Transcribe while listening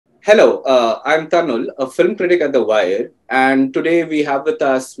Hello, I'm Tanul, a film critic at The Wire, and today we have with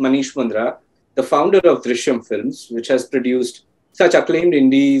us Manish Mundra, the founder of Drishyam Films, which has produced such acclaimed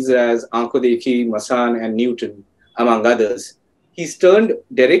indies as Ankhon Dekhi, Masaan, and Newton, among others. He's turned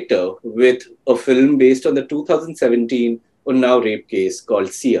director with a film based on the 2017 Unnao rape case called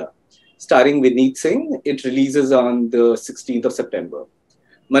Sia. Starring Vineet Singh, it releases on the 16th of September.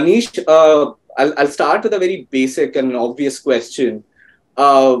 Manish, I'll start with a very basic and obvious question.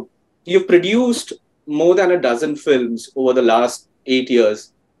 Uh, you've produced more than a dozen films over the last 8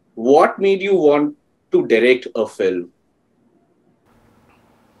 years. What made you want to direct a film?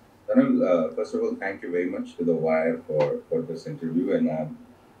 Dhanil, first of all, thank you very much to The Wire for this interview, and I'm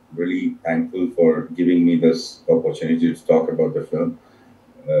really thankful for giving me this opportunity to talk about the film.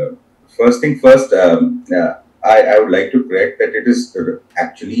 Uh, First thing first, I would like to correct that it is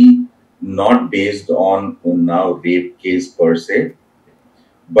actually not based on Unnao rape case per se,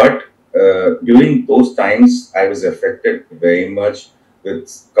 but during those times, I was affected very much with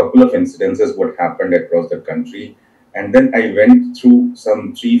couple of incidences what happened across the country, and then I went through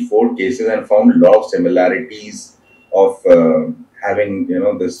some three, four cases and found a lot of similarities of having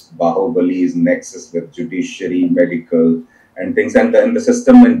this Bahubali's nexus with judiciary, medical, and things, and then the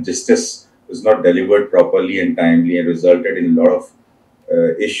system and justice was not delivered properly and timely, and resulted in a lot of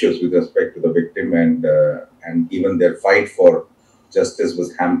issues with respect to the victim and even their fight for justice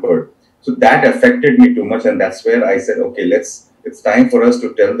was hampered. So that affected me too much, and that's where I said, okay, it's time for us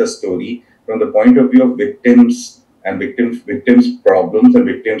to tell the story from the point of view of victims and victims problems and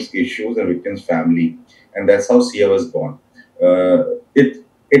victims issues and victims family, and that's how Sia was born.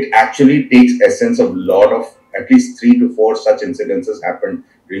 It actually takes essence of a lot of at least three to four such incidences happened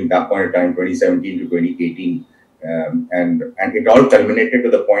during that point of time, 2017 to 2018, and it all culminated to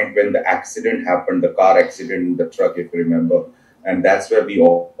the point when the accident happened, the car accident in the truck, if you remember, and that's where we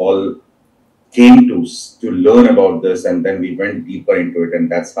all came to learn about this, and then we went deeper into it,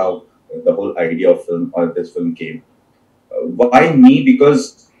 and that's how the whole idea of film or this film came. Why me?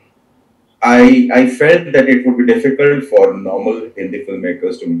 Because I felt that it would be difficult for normal Hindi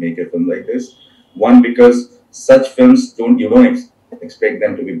filmmakers to make a film like this. One, because such films don't expect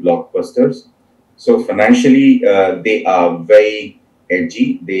them to be blockbusters. So financially, they are very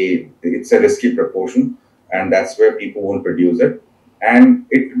edgy. It's a risky proportion, and that's where people won't produce it. And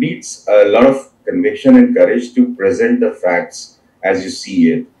it needs a lot of conviction and courage to present the facts as you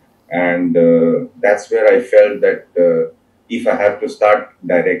see it. And that's where I felt that if I have to start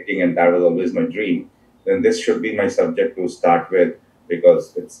directing, and that was always my dream, then this should be my subject to start with,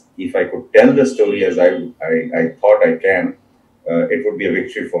 because it's if I could tell the story as I thought I can, it would be a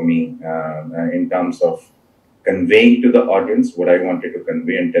victory for me in terms of conveying to the audience what I wanted to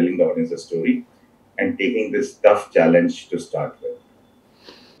convey and telling the audience the story and taking this tough challenge to start with.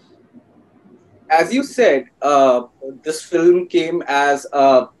 As you said, this film came as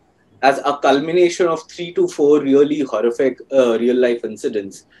a culmination of 3 to 4 really horrific real life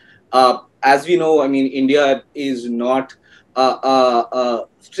incidents. As we know, I mean, India is not a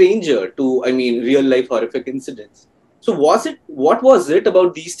stranger to, I mean, real life horrific incidents. So, what was it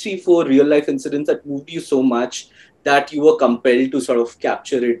about these 3, 4 real life incidents that moved you so much that you were compelled to sort of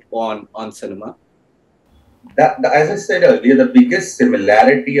capture it on cinema? As I said earlier, the biggest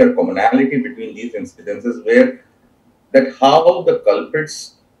similarity or commonality between these incidences were that how the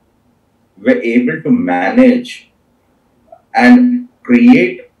culprits were able to manage and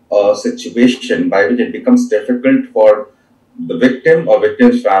create a situation by which it becomes difficult for the victim or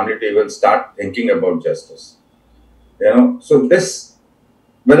victim's family to even start thinking about justice. So this,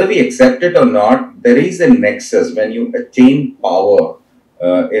 whether we accept it or not, there is a nexus when you attain power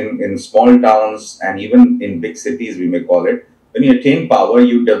in small towns and even in big cities, we may call it. When you attain power,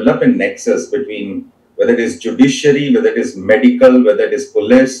 you develop a nexus between whether it is judiciary, whether it is medical, whether it is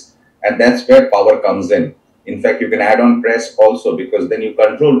police, and that's where power comes in. In fact, you can add on press also, because then you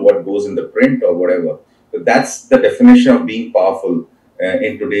control what goes in the print or whatever. So that's the definition of being powerful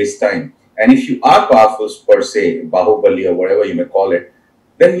in today's time. And if you are powerful per se, Bahubali or whatever you may call it,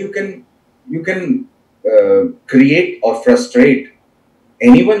 then you can create or frustrate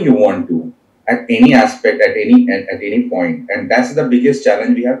anyone you want to at any aspect at any point, and that's the biggest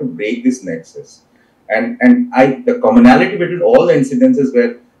challenge. We have to break this nexus, and the commonality between all the incidences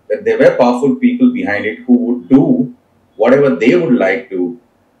were that there were powerful people behind it who would do whatever they would like to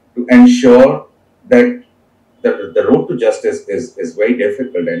ensure that the road to justice is very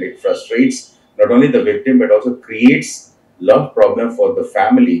difficult, and it frustrates not only the victim but also creates lot problem for the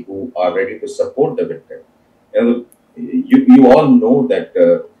family who are ready to support the victim. You all know that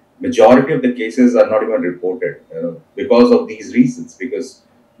majority of the cases are not even reported because of these reasons, because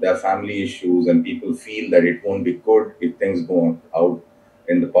there are family issues, and people feel that it won't be good if things go on out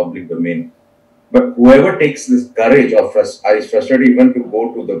in the public domain. But whoever takes this courage of is frustrated even to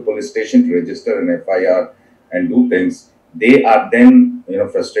go to the police station to register an FIR and do things, they are then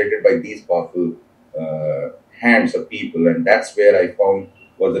frustrated by these powerful hands of people, and that's where I found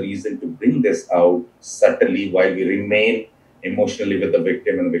was the reason to bring this out subtly while we remain emotionally with the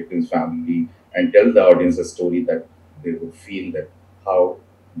victim and the victim's family, and tell the audience a story that they would feel that how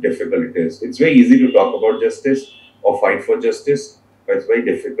difficult it is. It's very easy to talk about justice or fight for justice, but it's very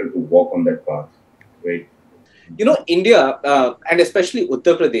difficult to walk on that path. Right. India, and especially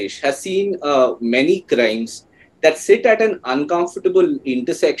Uttar Pradesh, has seen many crimes that sit at an uncomfortable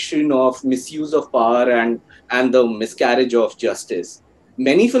intersection of misuse of power and the miscarriage of justice.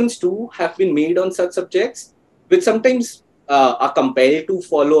 Many films too have been made on such subjects, which sometimes are compelled to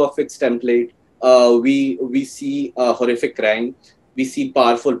follow a fixed template. We see a horrific crime, we see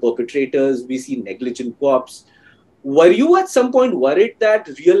powerful perpetrators, we see negligent cops. Were you at some point worried that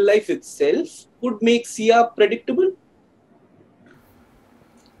real life itself could make Sia predictable?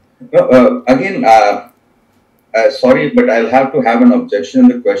 No, again, sorry, but I'll have to have an objection in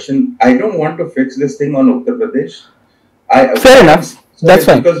the question. I don't want to fix this thing on Uttar Pradesh. Fair enough. That's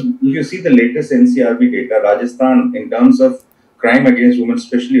fine. Because if you see the latest NCRB data, Rajasthan, in terms of crime against women,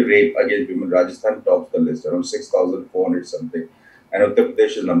 especially rape against women, Rajasthan tops the list, around 6,400 something, and Uttar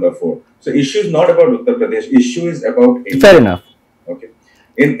Pradesh is number 4. So issue is not about Uttar Pradesh. Issue is about India. Fair enough. Okay,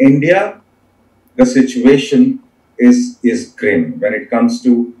 in India, the situation is grim when it comes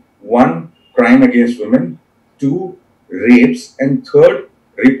to one, crime against women, two, rapes, and third,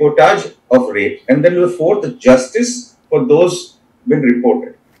 reportage of rape, and then the fourth, justice for those been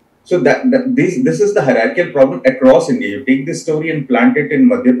reported. So this is the hierarchical problem across India. You take this story and plant it in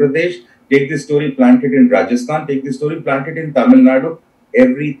Madhya Pradesh, take this story, plant it in Rajasthan, take this story, plant it in Tamil Nadu,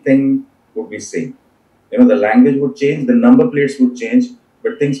 everything would be same. The language would change, the number plates would change,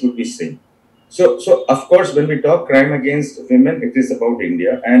 but things would be same. So of course, when we talk crime against women, it is about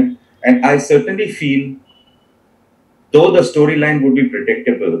India, and I certainly feel, though the storyline would be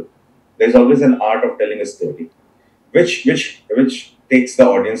predictable, there's always an art of telling a story, which takes the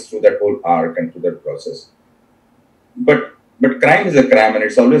audience through that whole arc and through that process. But crime is a crime, and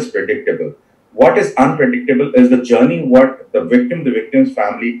it's always predictable. What is unpredictable is the journey what the victim's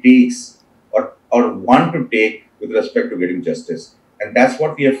family takes or want to take with respect to getting justice. And that's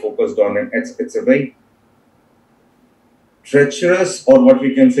what we have focused on. And it's a very treacherous, or what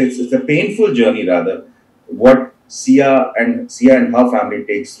we can say, it's a painful journey rather, what Sia and her family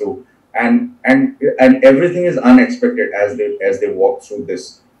takes through. And everything is unexpected as they walk through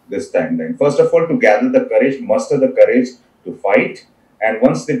this timeline. First of all, to gather the courage, muster the courage to fight. And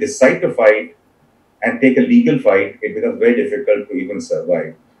once they decide to fight and take a legal fight, it becomes very difficult to even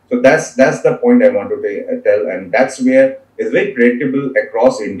survive. So that's the point I want to tell, and that's where it's very predictable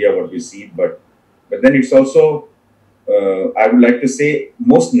across India what we see. But then it's also, I would like to say,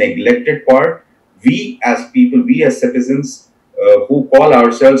 most neglected part. We as people, we as citizens, who call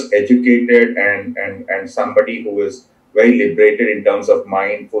ourselves educated and somebody who is very liberated in terms of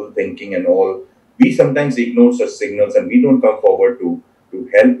mindful thinking and all, we sometimes ignore such signals and we don't come forward to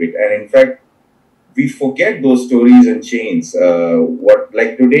help it. And in fact, we forget those stories and chains.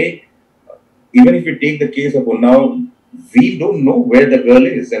 Like today, even if you take the case of Unnao, we don't know where the girl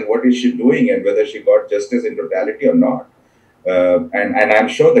is and what is she doing and whether she got justice in totality or not. And I'm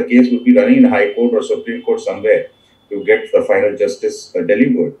sure the case would be running in High Court or Supreme Court somewhere to get the final justice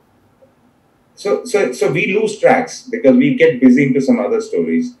delivered. So we lose tracks because we get busy into some other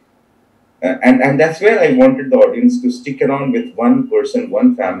stories. And that's where I wanted the audience to stick around with one person,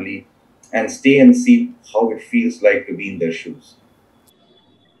 one family, and stay and see how it feels like to be in their shoes.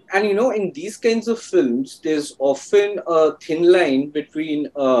 And in these kinds of films, there's often a thin line between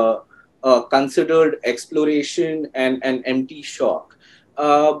considered exploration and an empty shock.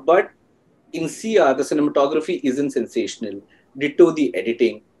 But in Sia, the cinematography isn't sensational. Ditto the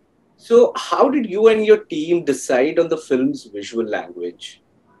editing. So, how did you and your team decide on the film's visual language?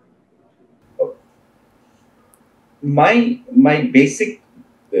 My basic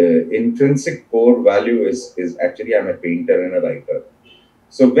intrinsic core value is actually I'm a painter and a writer.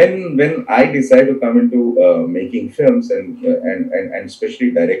 So when I decided to come into making films and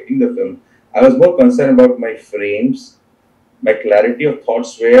especially directing the film, I was more concerned about my frames, my clarity of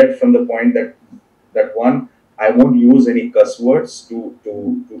thoughts were from the point that one, I won't use any cuss words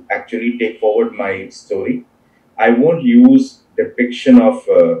to actually take forward my story. I won't use depiction of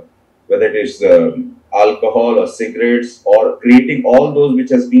whether it is alcohol or cigarettes or creating all those which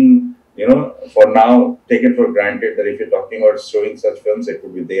has been for now, taken for granted that if you're talking about showing such films, it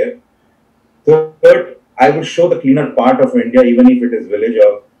would be there. Third, I would show the cleaner part of India, even if it is village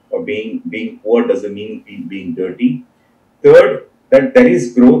or being poor doesn't mean being dirty. Third, that there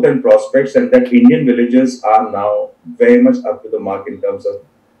is growth and prospects, and that Indian villages are now very much up to the mark in terms of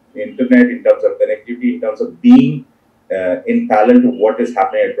internet, in terms of connectivity, in terms of being in parallel to what is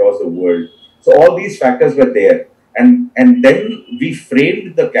happening across the world. So all these factors were there, and then we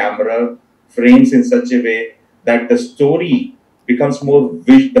framed the camera frames in such a way that the story becomes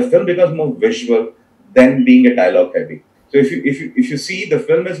the film becomes more visual than being a dialogue heavy. So if you see, the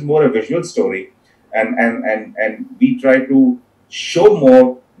film is more a visual story, and we try to show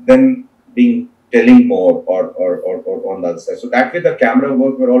more than being telling more or on the other side. So that way the camera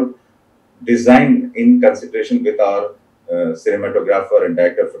work were all designed in consideration with our cinematographer and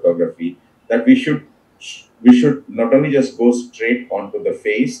director of photography, that we should not only just go straight onto the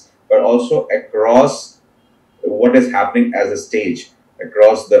face, but also across what is happening as a stage,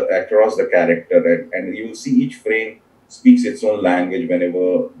 across the character, and you see each frame speaks its own language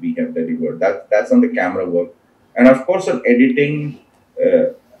whenever we have delivered. That's on the camera work. And of course on editing,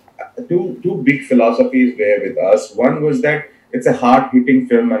 two big philosophies were with us. One was that it's a hard-hitting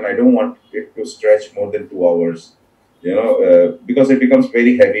film, and I don't want it to stretch more than 2 hours, because it becomes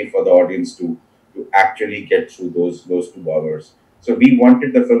very heavy for the audience to actually get through those 2 hours. So we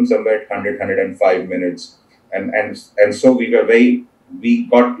wanted the film somewhere at 100, 105 minutes, and so we got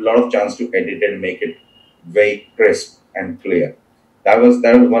a lot of chance to edit and make it very crisp and clear. That was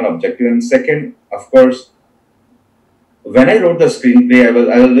one objective. And second, of course, when I wrote the screenplay,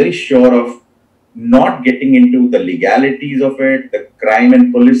 I was very sure of not getting into the legalities of it, the crime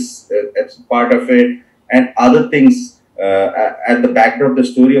and police as part of it, and other things at the backdrop, the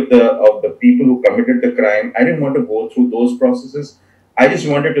story of the people who committed the crime. I didn't want to go through those processes. I just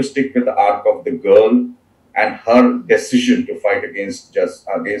wanted to stick with the arc of the girl and her decision to fight against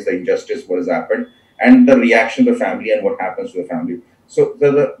the injustice what has happened, and the reaction of the family and what happens to the family. So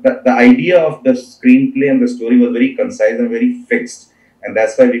the idea of the screenplay and the story was very concise and very fixed, and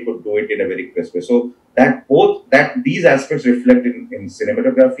that's why we could do it in a very crisp way. So that these aspects reflect in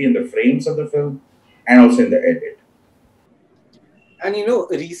cinematography, in the frames of the film, and also in the edit. And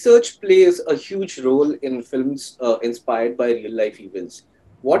research plays a huge role in films inspired by real life events.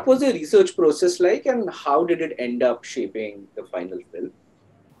 What was the research process like, and how did it end up shaping the final film?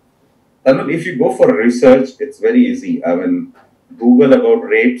 Tanul, if you go for research, it's very easy. I mean, Google about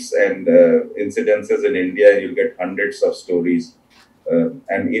rapes and incidences in India, and you'll get hundreds of stories. And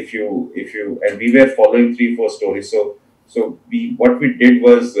and we were following 3, 4 stories. So what we did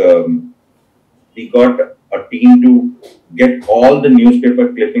was, we got a team to get all the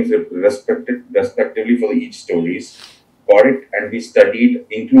newspaper clippings respectively for each stories, got it, and we studied,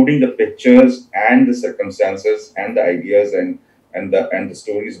 including the pictures and the circumstances and the ideas and the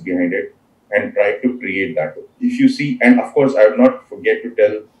stories behind it, and tried to create that. If you see, and of course, I will not forget to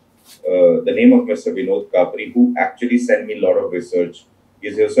tell the name of Mr. Vineet Kapri, who actually sent me a lot of research.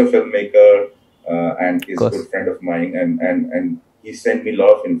 He's also a filmmaker, and he's a good friend of mine, and he sent me a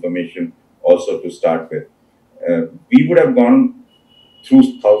lot of information also to start with. We would have gone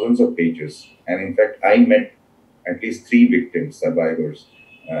through thousands of pages, and in fact, I met at least 3 victims, survivors,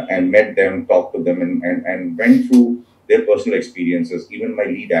 and met them, talked to them, and went through their personal experiences. Even my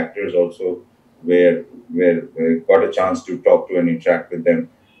lead actors also were got a chance to talk to and interact with them.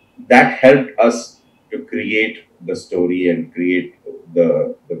 That helped us to create the story and create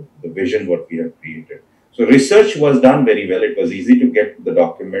the vision what we have created. So research was done very well. It was easy to get the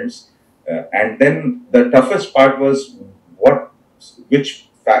documents, and then the toughest part was which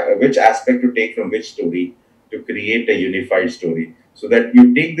aspect to take from which story to create a unified story. So that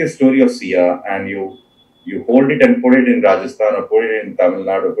you take the story of Sia and you hold it and put it in Rajasthan, or put it in Tamil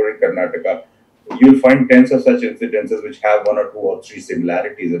Nadu, or put it in Karnataka, you'll find tens of such incidences which have 1 or 2 or 3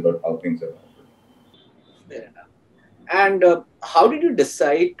 similarities about how things have happened. Fair enough. And how did you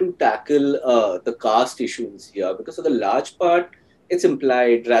decide to tackle the caste issues here? Because for the large part, it's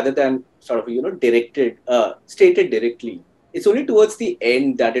implied rather than sort of, stated directly. It's only towards the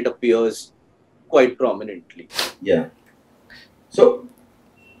end that it appears quite prominently. Yeah. So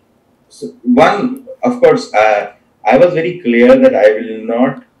one, of course, I was very clear that I will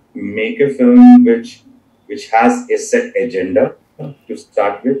not make a film which has a set agenda to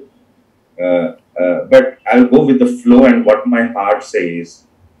start with, but I'll go with the flow and what my heart says,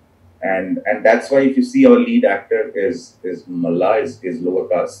 and that's why if you see, our lead actor is Malla, is lower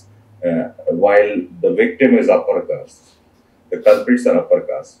caste, while the victim is upper caste. The culprits are upper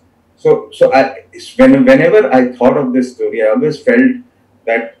caste. So whenever I thought of this story, I always felt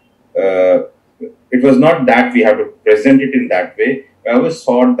that uh, it was not that we have to present it in that way. I always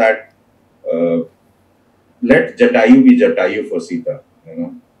thought that uh, let Jatayu be Jatayu for Sita, you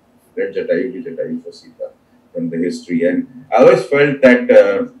know, let Jatayu be Jatayu for Sita from the history. And I always felt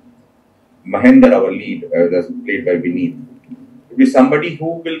that Mahendra, our lead, that's played by Vineet, to be somebody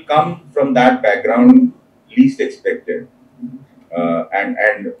who will come from that background least expected,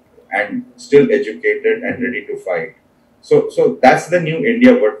 and still educated and ready to fight. So that's the new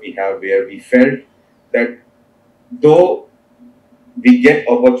India what we have, where we felt that though we get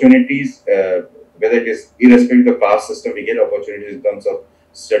opportunities, whether it is irrespective of the caste system, we get opportunities in terms of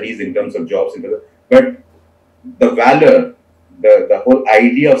studies, in terms of jobs, but the valor, the whole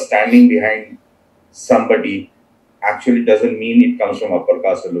idea of standing behind somebody actually doesn't mean it comes from upper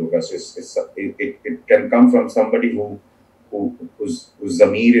caste or lower caste. It can come from somebody whose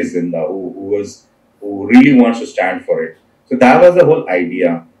zamir is zinda, who really wants to stand for it. So that was the whole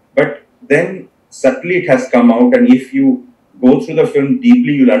idea. But then subtly it has come out, and if you go through the film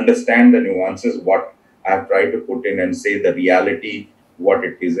deeply, you'll understand the nuances, what I've tried to put in and say the reality, what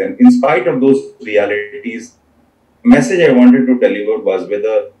it is. And in spite of those realities, message I wanted to deliver was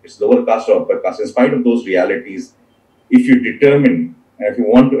whether it's lower caste or upper caste, in spite of those realities, if you determine and if you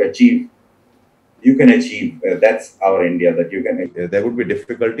want to achieve, you can achieve. That's our India, that you can. There would be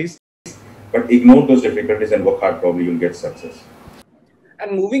difficulties, but ignore those difficulties and work hard. Probably you'll get success.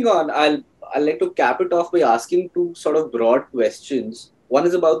 And moving on, I'd like to cap it off by asking two sort of broad questions. One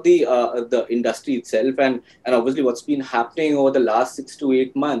is about the industry itself, and obviously what's been happening over the last 6 to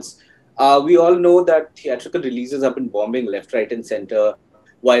 8 months. We all know that theatrical releases have been bombing left, right, and center,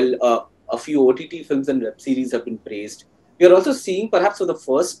 while a few OTT films and web series have been praised. We are also seeing, perhaps for the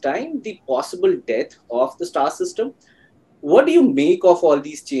first time, the possible death of the star system. What do you make of all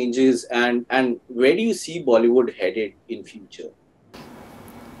these changes, and where do you see Bollywood headed in future?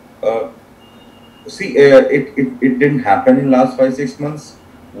 Uh, See, it didn't happen in last 5 6 months.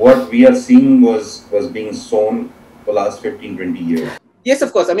 What we are seeing was being sown for last 15 20 years. Yes,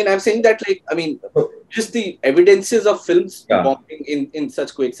 of course. I mean, I'm saying that, like, I mean, just the evidences of films Yeah. bombing in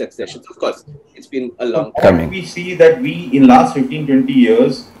such quick successions. Of course, it's been a long time. Coming. We see that we in last 15 20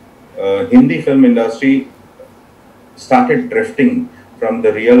 years, Hindi film industry started drifting from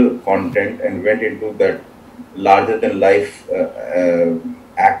the real content and went into that larger than life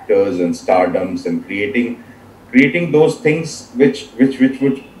actors and stardoms, and creating those things which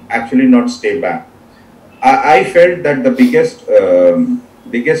would actually not stay back. I felt that the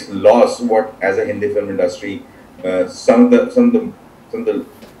biggest loss what as a Hindi film industry, some of the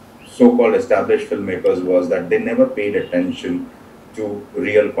so-called established filmmakers, was that they never paid attention to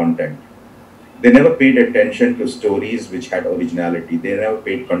real content. They never paid attention to stories which had originality. They never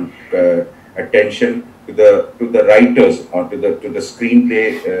paid attention to the writers, or to the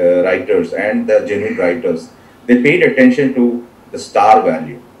screenplay writers and the genuine writers. They paid attention to the star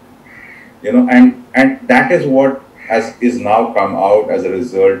value, and that is what has is now come out as a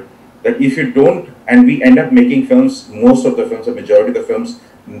result, that if you don't, and we end up making films, most of the films, a majority of the films,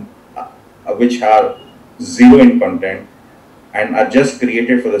 which are zero in content and are just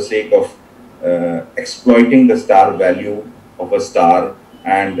created for the sake of exploiting the star value of a star,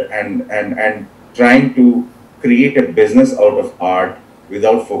 and trying to create a business out of art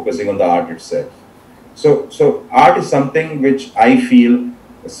without focusing on the art itself. So art is something which I feel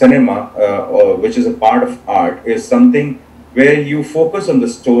cinema, or which is a part of art, is something where you focus on the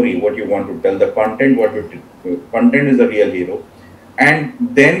story, what you want to tell, the content, content is the real hero, and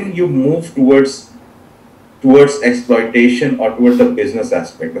then you move towards exploitation or towards the business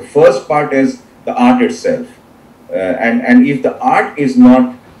aspect. The first part is the art itself, and if the art is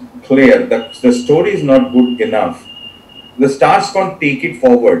not clear, the story is not good enough, the stars can't take it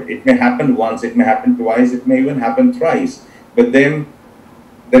forward. It may happen once, it may happen twice, it may even happen thrice, but then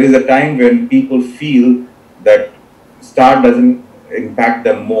there is a time when people feel that star doesn't impact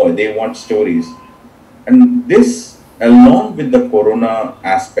them more. They want stories, and this, along with the corona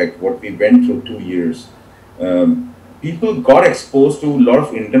aspect, what we went through 2 years, people got exposed to a lot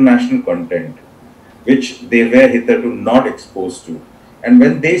of international content which they were hitherto not exposed to. And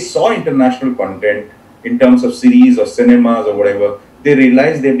when they saw international content in terms of series or cinemas or whatever, they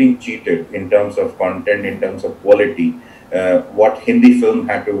realized they're being cheated in terms of content, in terms of quality, what Hindi film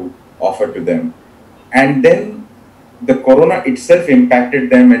had to offer to them. And then the corona itself impacted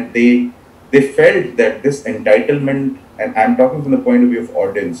them, and they felt that this entitlement, and I'm talking from the point of view of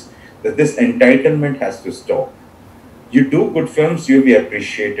audience, that this entitlement has to stop. You do good films, you'll be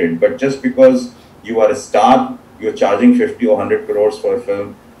appreciated, but just because you are a star, you're charging 50 or 100 crores for a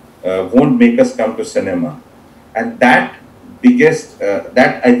film, won't make us come to cinema. And biggest,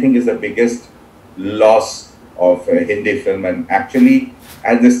 that I think is the biggest loss of Hindi film. And actually,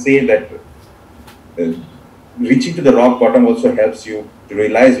 as they say that uh, reaching to the rock bottom also helps you to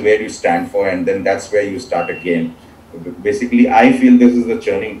realize where you stand for, and then that's where you start again. Basically, I feel this is the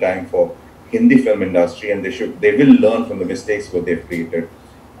churning time for Hindi film industry, and they will learn from the mistakes what they've created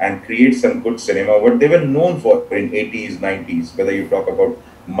and create some good cinema. What they were known for in 80s, 90s, whether you talk about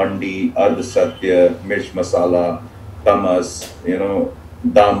Mandi, Ardh Satya, Mirch Masala, Tamas,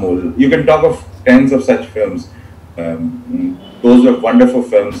 Damul. You can talk of tens of such films. Those were wonderful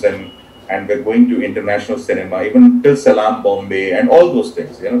films, and we're going to international cinema, even till Salam Bombay and all those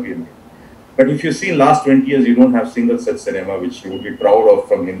things. But if you see last 20 years, you don't have single such cinema which you would be proud of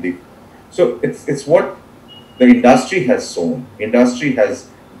from Hindi. So it's what the industry has sown. Industry has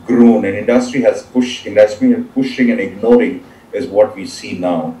grown, and industry has pushed. Industry and pushing and ignoring is what we see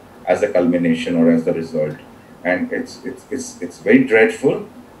now as a culmination or as the result. And it's very dreadful,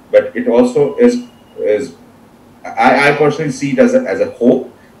 but it also is. I personally see it as a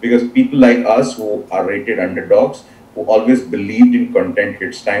hope, because people like us who are rated underdogs, who always believed in content,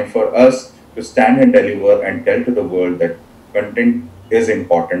 it's time for us to stand and deliver and tell to the world that content is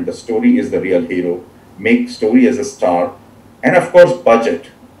important. The story is the real hero. Make story as a star, and of course,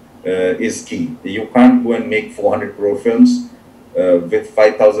 budget is key. You can't go and make 400 crore films with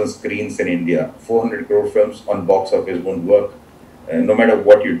 5,000 screens in India. 400 crore films on box office won't work, no matter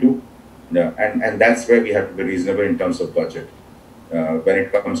what you do. Yeah, and that's where we have to be reasonable in terms of budget when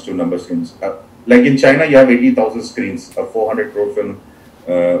it comes to number of screens. Like in China, you have 80,000 screens. A 400 crore film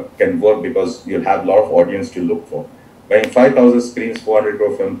can work because you'll have a lot of audience to look for. But in 5,000 screens, 400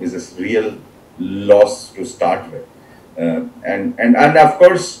 crore film is a real loss to start with. And of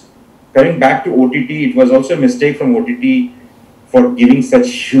course, coming back to OTT, it was also a mistake from OTT for giving such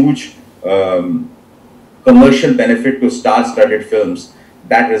huge commercial benefit to star-studded films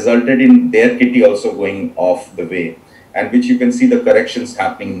that resulted in their kitty also going off the way, and which you can see the corrections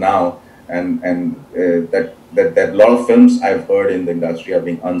happening now, and that a lot of films I've heard in the industry are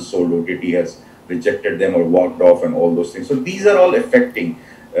being unsold. OTT has rejected them or walked off and all those things. So these are all affecting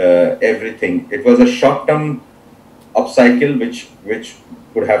everything. It was a short-term upcycle which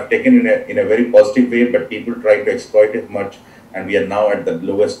could have taken in a very positive way, but people tried to exploit it much, and we are now at the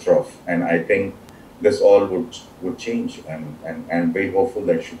lowest trough. And I think this all would change, and very hopeful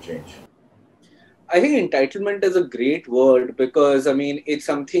that it should change. I think entitlement is a great word, because I mean it's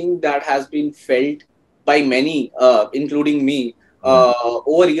something that has been felt by many, including me,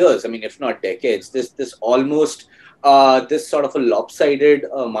 over years. I mean, if not decades. This almost this sort of a lopsided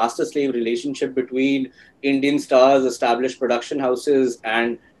master slave relationship between Indian stars, established production houses,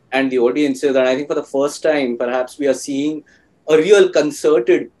 and the audiences. And I think for the first time, perhaps we are seeing a real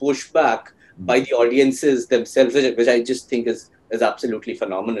concerted pushback by the audiences themselves, which I just think is absolutely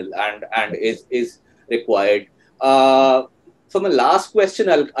phenomenal and is required. For my last question,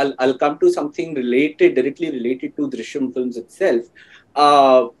 I'll come to something directly related to Drishyam Films itself.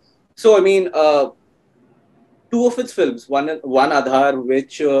 So I mean, two of its films, one Aadhar,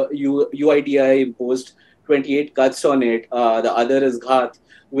 which UIDI imposed 28 cuts on it. The other is Ghaath,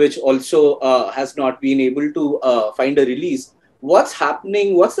 which also has not been able to find a release. What's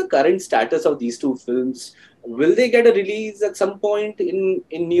happening? What's the current status of these two films? Will they get a release at some point in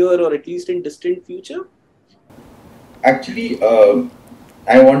near or at least in distant future? Actually,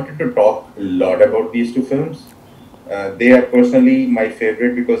 I wanted to talk a lot about these two films. They are personally my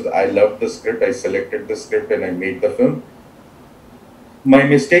favorite because I loved the script. I selected the script and I made the film. My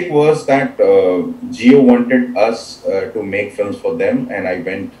mistake was that Jio wanted us to make films for them, and I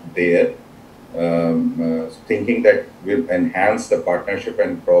went there thinking that will enhance the partnership,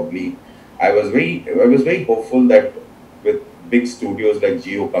 and probably I was very hopeful that with big studios like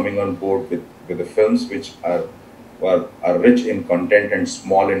Jio coming on board with the films which are rich in content and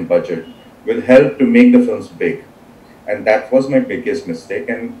small in budget will help to make the films big. And that was my biggest mistake.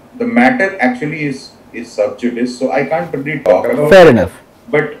 And the matter actually is sub judice, so I can't really talk about Fair it. enough.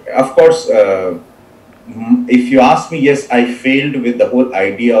 But of course, if you ask me, yes, I failed with the whole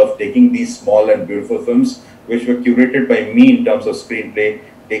idea of taking these small and beautiful films, which were curated by me in terms of screenplay,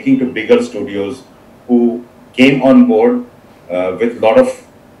 taking to bigger studios who came on board with a lot of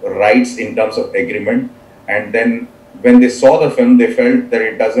rights in terms of agreement. And then when they saw the film, they felt that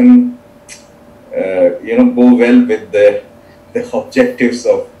it doesn't, go well with the objectives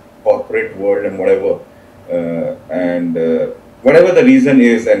of corporate world and whatever. Whatever the reason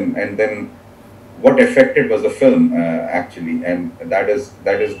is, and then what affected was the film actually, and that is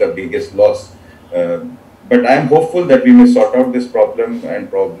the biggest loss. But I am hopeful that we may sort out this problem and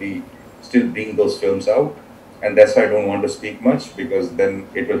probably still bring those films out. and that's why I don't want to speak much, because then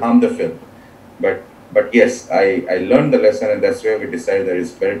it will harm the film. But yes, I learned the lesson, and that's where we decided that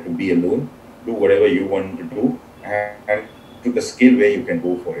it's better to be alone, do whatever you want to do, and to the skill where you can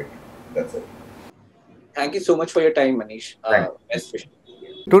go for it. That's it. Thank you so much for your time, Manish. Best wishes.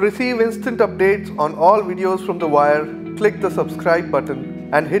 To receive instant updates on all videos from The Wire, click the subscribe button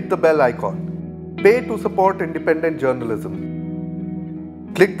and hit the bell icon. Pay to support independent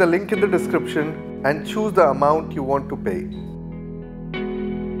journalism. Click the link in the description and choose the amount you want to pay.